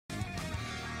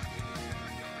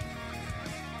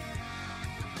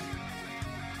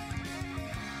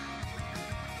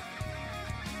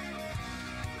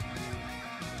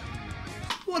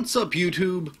What's up,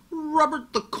 YouTube?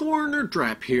 Robert the Coroner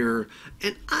Drapp here,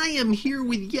 and I am here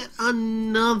with yet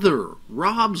another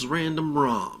Rob's Random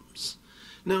ROMs.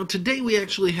 Now, today we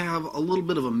actually have a little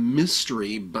bit of a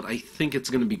mystery, but I think it's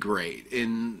going to be great,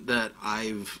 in that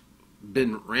I've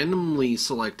been randomly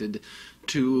selected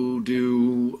to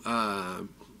do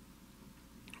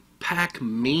Pac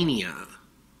Mania.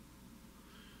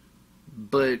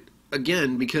 But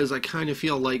again, because I kind of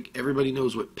feel like everybody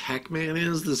knows what Pac-Man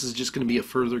is, this is just going to be a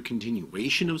further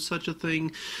continuation of such a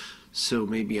thing. So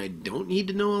maybe I don't need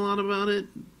to know a lot about it.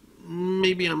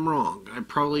 Maybe I'm wrong. I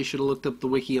probably should have looked up the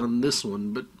wiki on this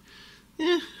one, but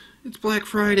it's Black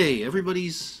Friday.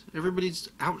 Everybody's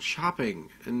out shopping,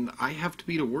 and I have to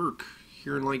be to work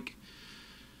here in like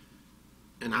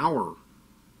an hour.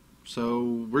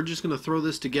 So we're just going to throw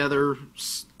this together,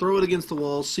 throw it against the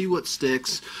wall, see what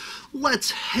sticks.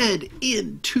 Let's head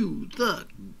into the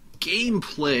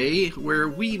gameplay, where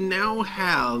we now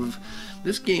have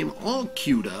this game all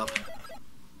queued up.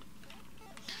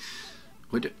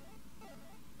 What?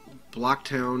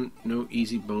 Blocktown, no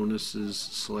easy bonuses,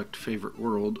 select favorite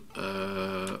world.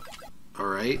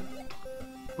 Alright.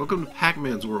 Welcome to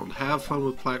Pac-Man's world. Have fun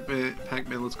with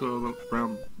Pac-Man. Let's go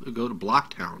around, go to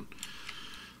Blocktown.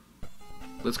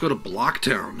 Let's go to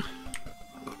Blocktown.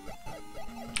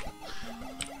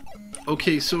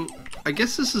 Okay, so I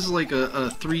guess this is like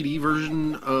a 3D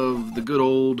version of the good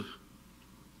old...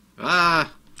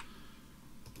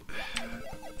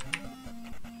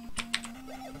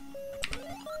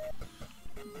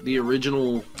 the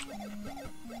original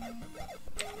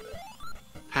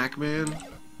Pac-Man,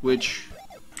 which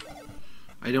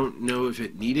I don't know if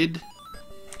it needed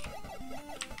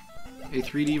a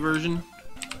 3D version.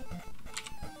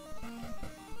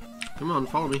 Come on,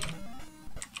 follow me.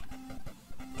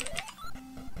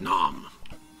 Nom.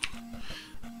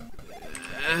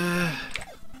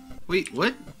 Wait,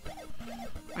 what?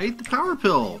 I ate the power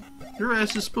pill. Your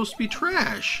ass is supposed to be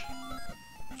trash.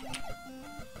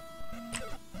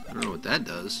 I don't know what that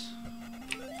does.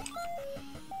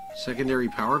 Secondary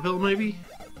power pill, maybe?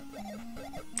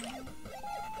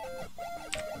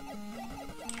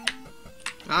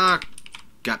 Ah,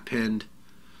 got pinned.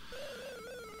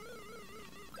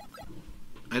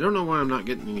 I don't know why I'm not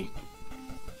getting any.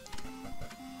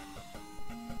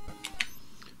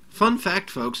 Fun fact,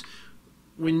 folks,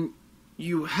 when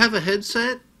you have a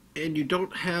headset and you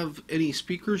don't have any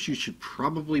speakers, you should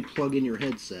probably plug in your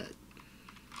headset.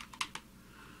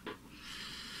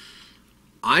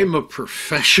 I'm a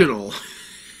professional.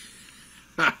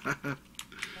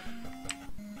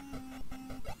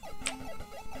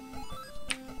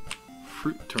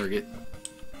 Fruit target.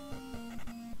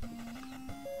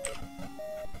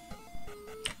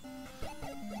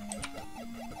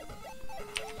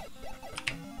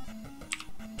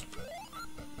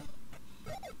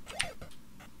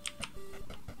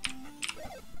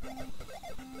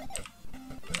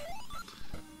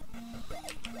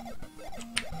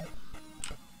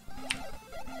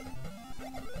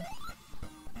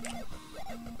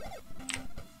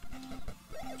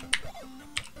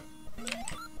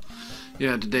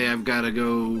 Yeah, today I've got to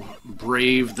go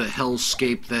brave the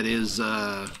hellscape that is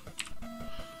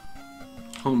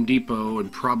Home Depot,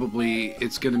 and probably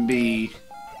it's going to be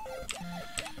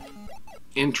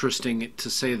interesting, to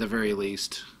say the very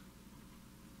least.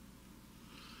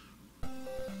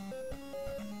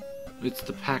 It's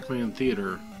the Pac-Man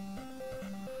Theater.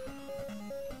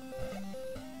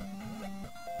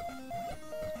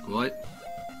 What?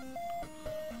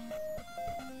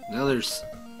 Now there's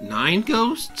 9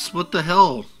 ghosts? What the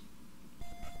hell?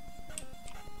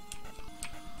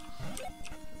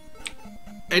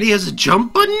 And he has a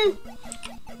jump button?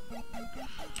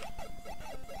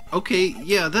 Okay,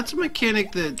 yeah, that's a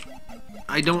mechanic that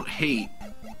I don't hate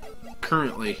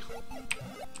currently.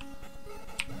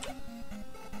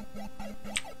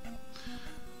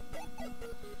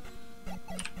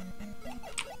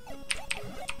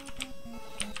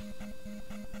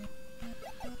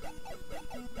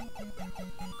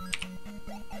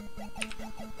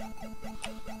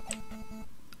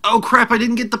 Oh crap, I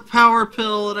didn't get the power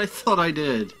pill, and I thought I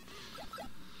did.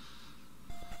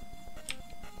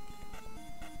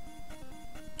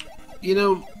 You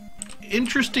know,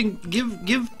 interesting,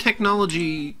 give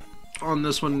technology on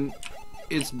this one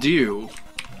its due.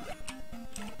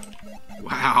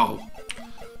 Wow.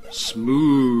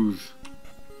 Smooth.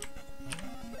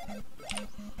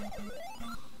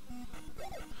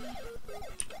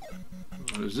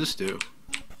 What does this do?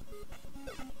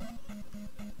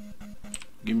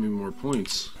 Give me more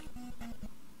points.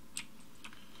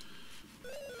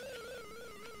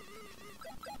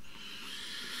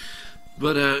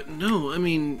 But, no, I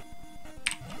mean,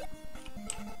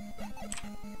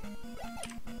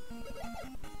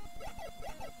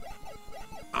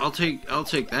 I'll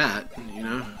take that, you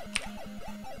know.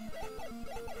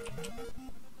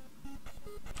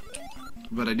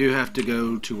 But I do have to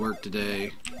go to work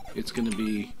today. It's gonna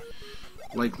be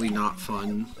likely not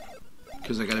fun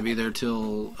because I gotta be there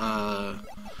till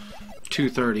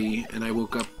 2:30, and I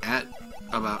woke up at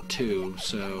about 2,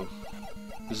 so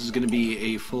this is gonna be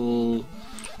a full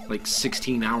like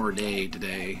 16-hour day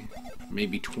today,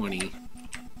 maybe 20.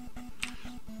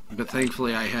 But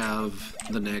thankfully I have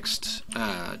the next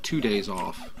 2 days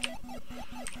off.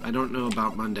 I don't know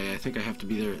about Monday. I think I have to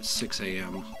be there at 6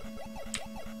 a.m.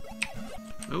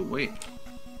 Oh, wait.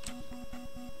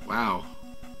 Wow.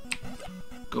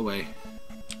 Go away.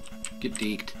 Get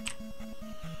deked.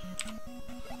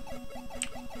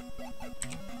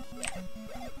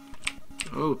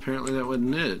 Oh, apparently that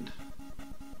wasn't it.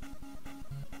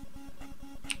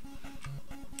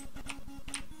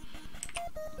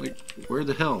 Like, where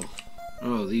the hell?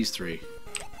 Oh, these 3.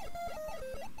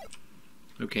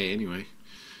 Okay, anyway.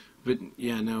 But,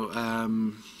 yeah, no,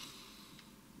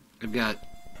 I've got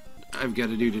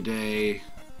to do today.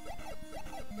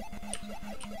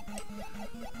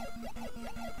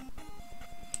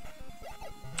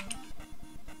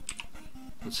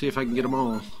 Let's see if I can get them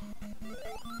all.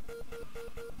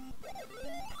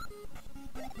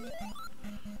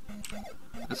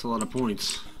 That's a lot of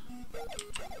points.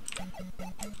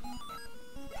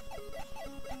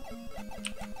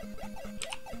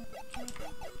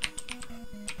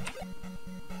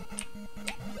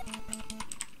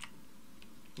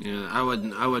 Yeah, I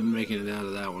wasn't making it out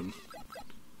of that one.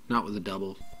 Not with a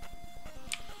double.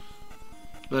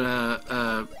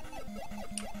 But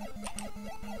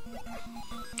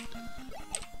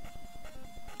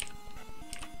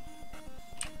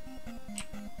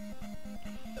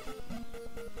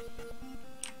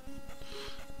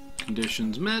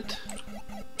conditions met.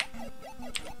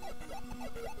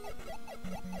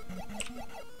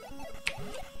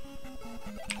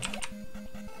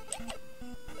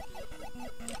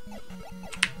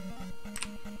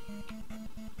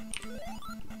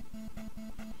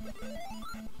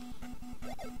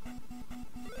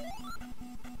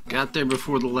 Got there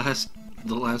before the last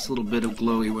little bit of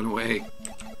glowy went away.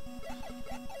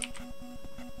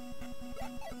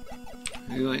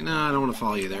 You're like, no, I don't want to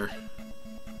follow you there.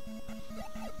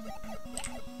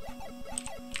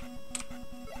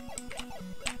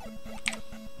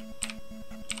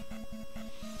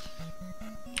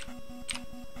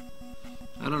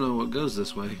 I don't know what goes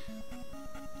this way.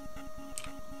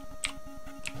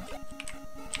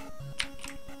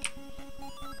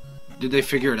 Did they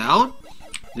figure it out?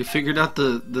 They figured out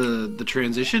the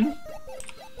transition?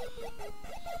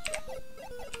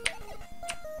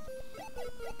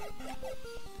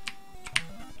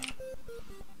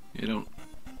 Yeah,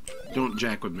 don't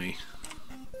jack with me.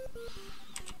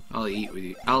 I'll eat with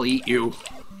you. I'll eat you.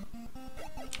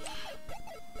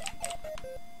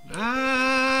 Ah!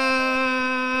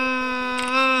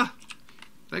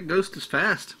 That ghost is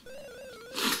fast.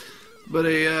 But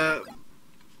I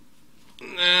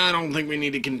don't think we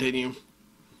need to continue.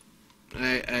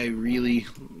 I really...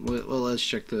 Well, let's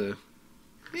check the...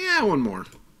 Yeah, one more.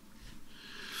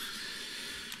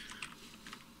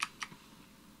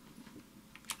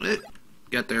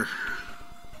 Got there.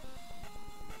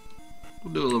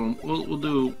 We'll do a little... We'll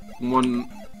do one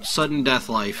sudden death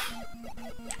life.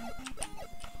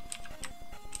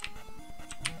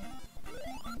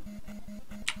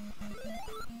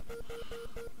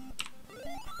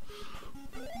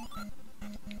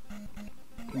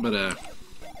 But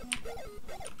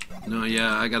no,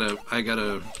 yeah, I gotta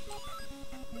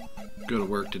go to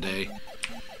work today.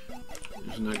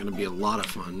 It's not gonna be a lot of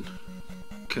fun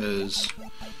because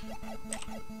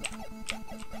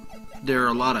there are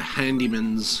a lot of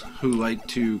handymans who like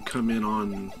to come in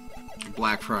on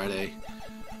Black Friday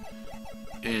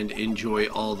and enjoy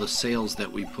all the sales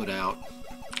that we put out.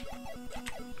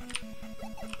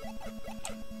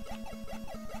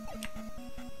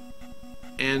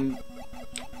 And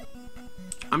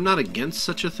I'm not against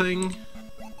such a thing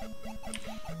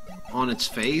on its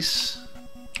face.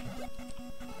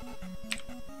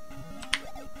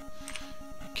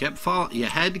 You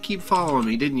had to keep following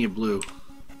me, didn't you, Blue?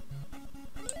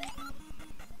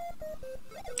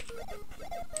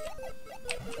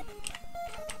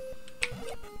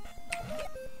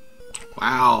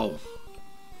 Wow.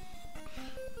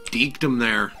 Deked him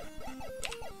there.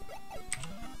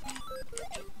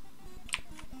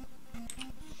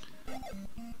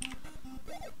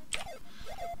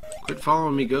 Quit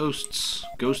following me, ghosts.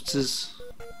 Ghostses.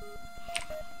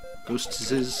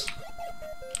 Ghostses.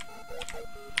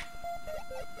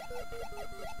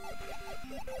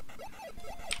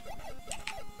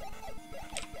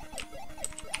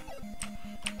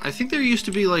 I think there used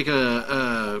to be like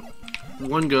a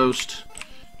one ghost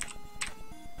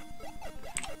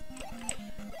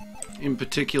in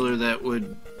particular that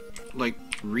would like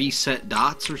reset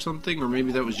dots or something, or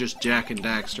maybe that was just Jack and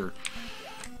Daxter.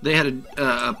 They had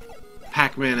a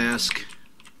Pac-Man-esque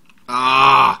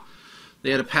they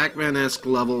had a Pac-Man-esque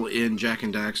level in Jack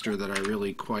and Daxter that I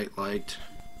really quite liked.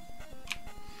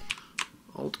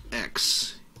 Alt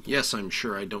X. Yes, I'm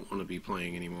sure I don't want to be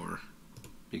playing anymore.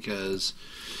 Because,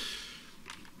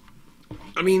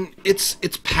 I mean, it's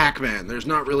Pac-Man. There's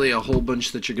not really a whole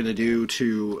bunch that you're going to do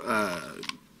to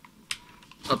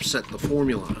upset the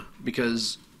formula.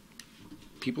 Because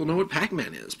people know what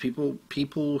Pac-Man is.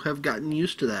 People have gotten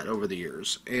used to that over the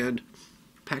years. And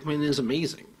Pac-Man is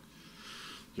amazing.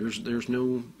 There's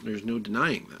no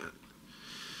denying that.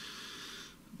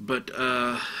 But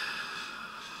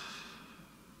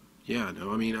yeah,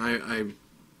 no, I mean, I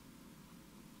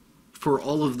for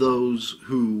all of those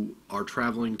who are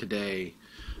traveling today,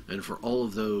 and for all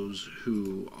of those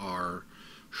who are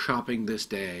shopping this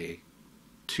day,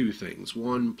 two things.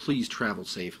 One, please travel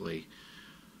safely.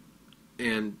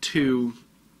 And two,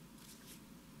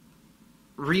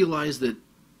 realize that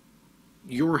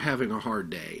you're having a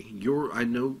hard day. I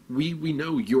know we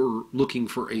know you're looking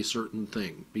for a certain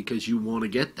thing because you want to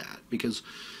get that, because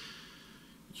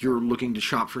you're looking to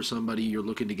shop for somebody, you're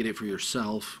looking to get it for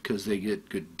yourself because they get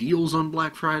good deals on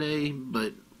Black Friday,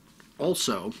 but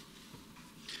also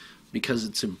because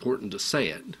it's important to say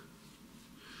it.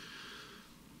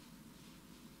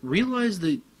 Realize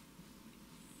that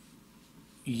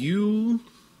you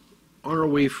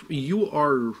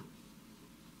are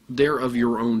there of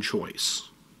your own choice.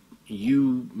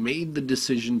 You made the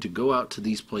decision to go out to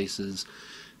these places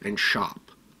and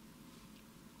shop.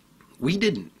 We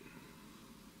didn't.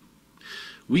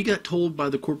 We got told by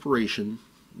the corporation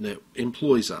that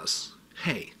employs us,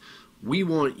 hey, we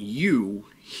want you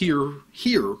here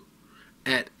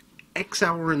at X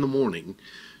hour in the morning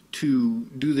to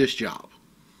do this job.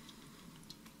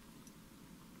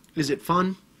 Is it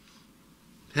fun?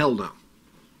 Hell no.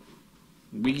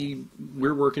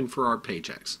 We're working for our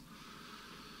paychecks.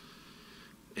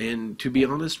 And to be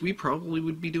honest, we probably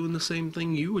would be doing the same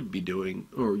thing you would be doing,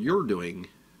 or you're doing,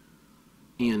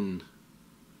 in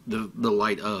the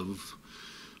light of,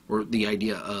 or the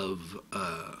idea of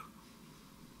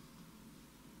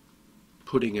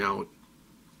putting out,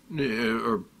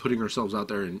 or putting ourselves out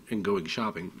there and going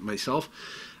shopping. Myself,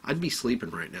 I'd be sleeping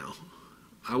right now.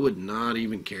 I would not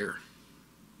even care.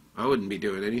 I wouldn't be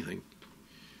doing anything.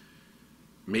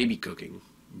 Maybe cooking,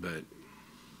 but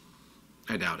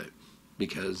I doubt it,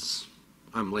 because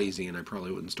I'm lazy and I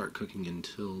probably wouldn't start cooking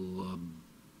until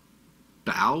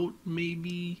about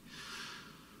maybe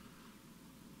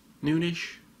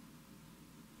noonish,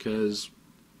 because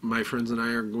my friends and I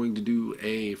are going to do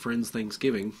a friend's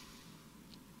Thanksgiving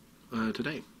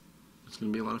today. It's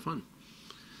going to be a lot of fun.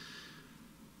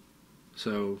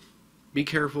 So be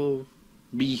careful,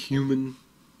 be human,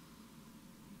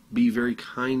 be very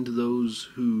kind to those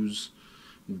whose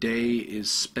day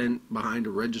is spent behind a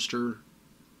register.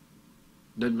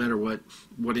 Doesn't matter what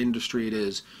industry it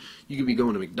is. You could be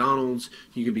going to McDonald's,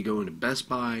 you could be going to Best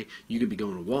Buy, you could be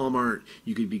going to Walmart,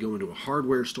 you could be going to a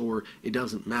hardware store. It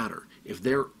doesn't matter. If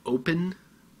they're open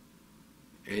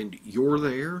and you're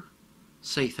there,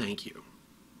 say thank you.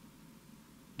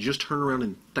 Just turn around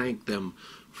and thank them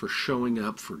for showing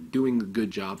up, for doing a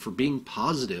good job, for being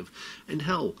positive, and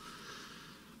hell,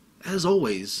 as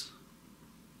always,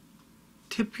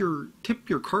 tip your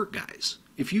cart guys.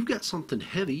 If you've got something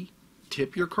heavy,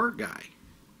 tip your cart guy.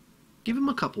 Give him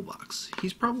a couple bucks.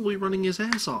 He's probably running his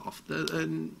ass off.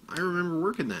 And I remember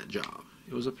working that job.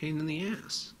 It was a pain in the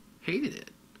ass. Hated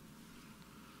it.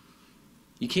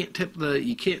 You can't tip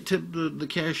the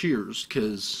cashiers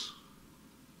because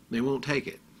they won't take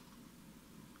it.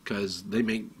 Because they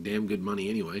make damn good money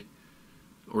anyway.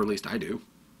 Or at least I do.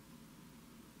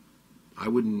 I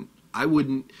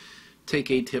wouldn't take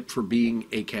a tip for being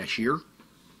a cashier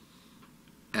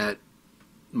at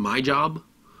my job,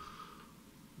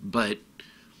 but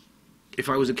if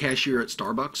I was a cashier at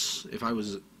Starbucks, if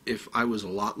I was a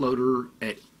lot loader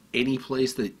at any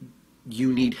place that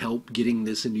you need help getting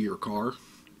this into your car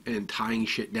and tying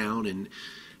shit down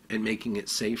and making it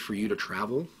safe for you to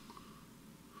travel,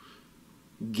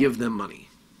 give them money.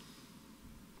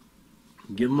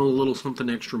 Give them a little something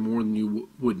extra more than you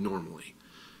would normally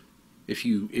if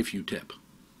you tip.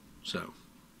 So,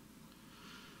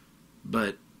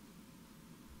 but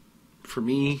for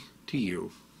me to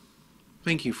you,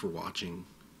 thank you for watching.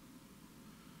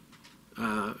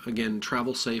 Again,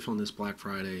 travel safe on this Black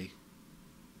Friday.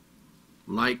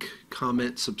 Like,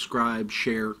 comment, subscribe,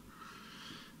 share,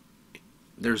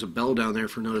 There's a bell down there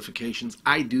for notifications.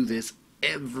 I do this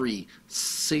every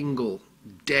single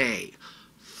day.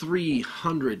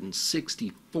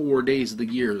 364 days of the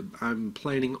year. I'm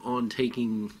planning on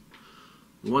taking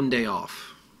one day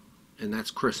off, and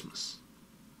that's Christmas.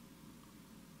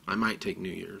 I might take New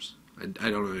Year's. I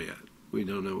don't know yet. We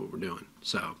don't know what we're doing.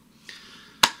 So,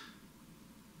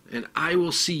 and I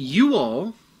will see you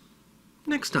all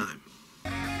next time.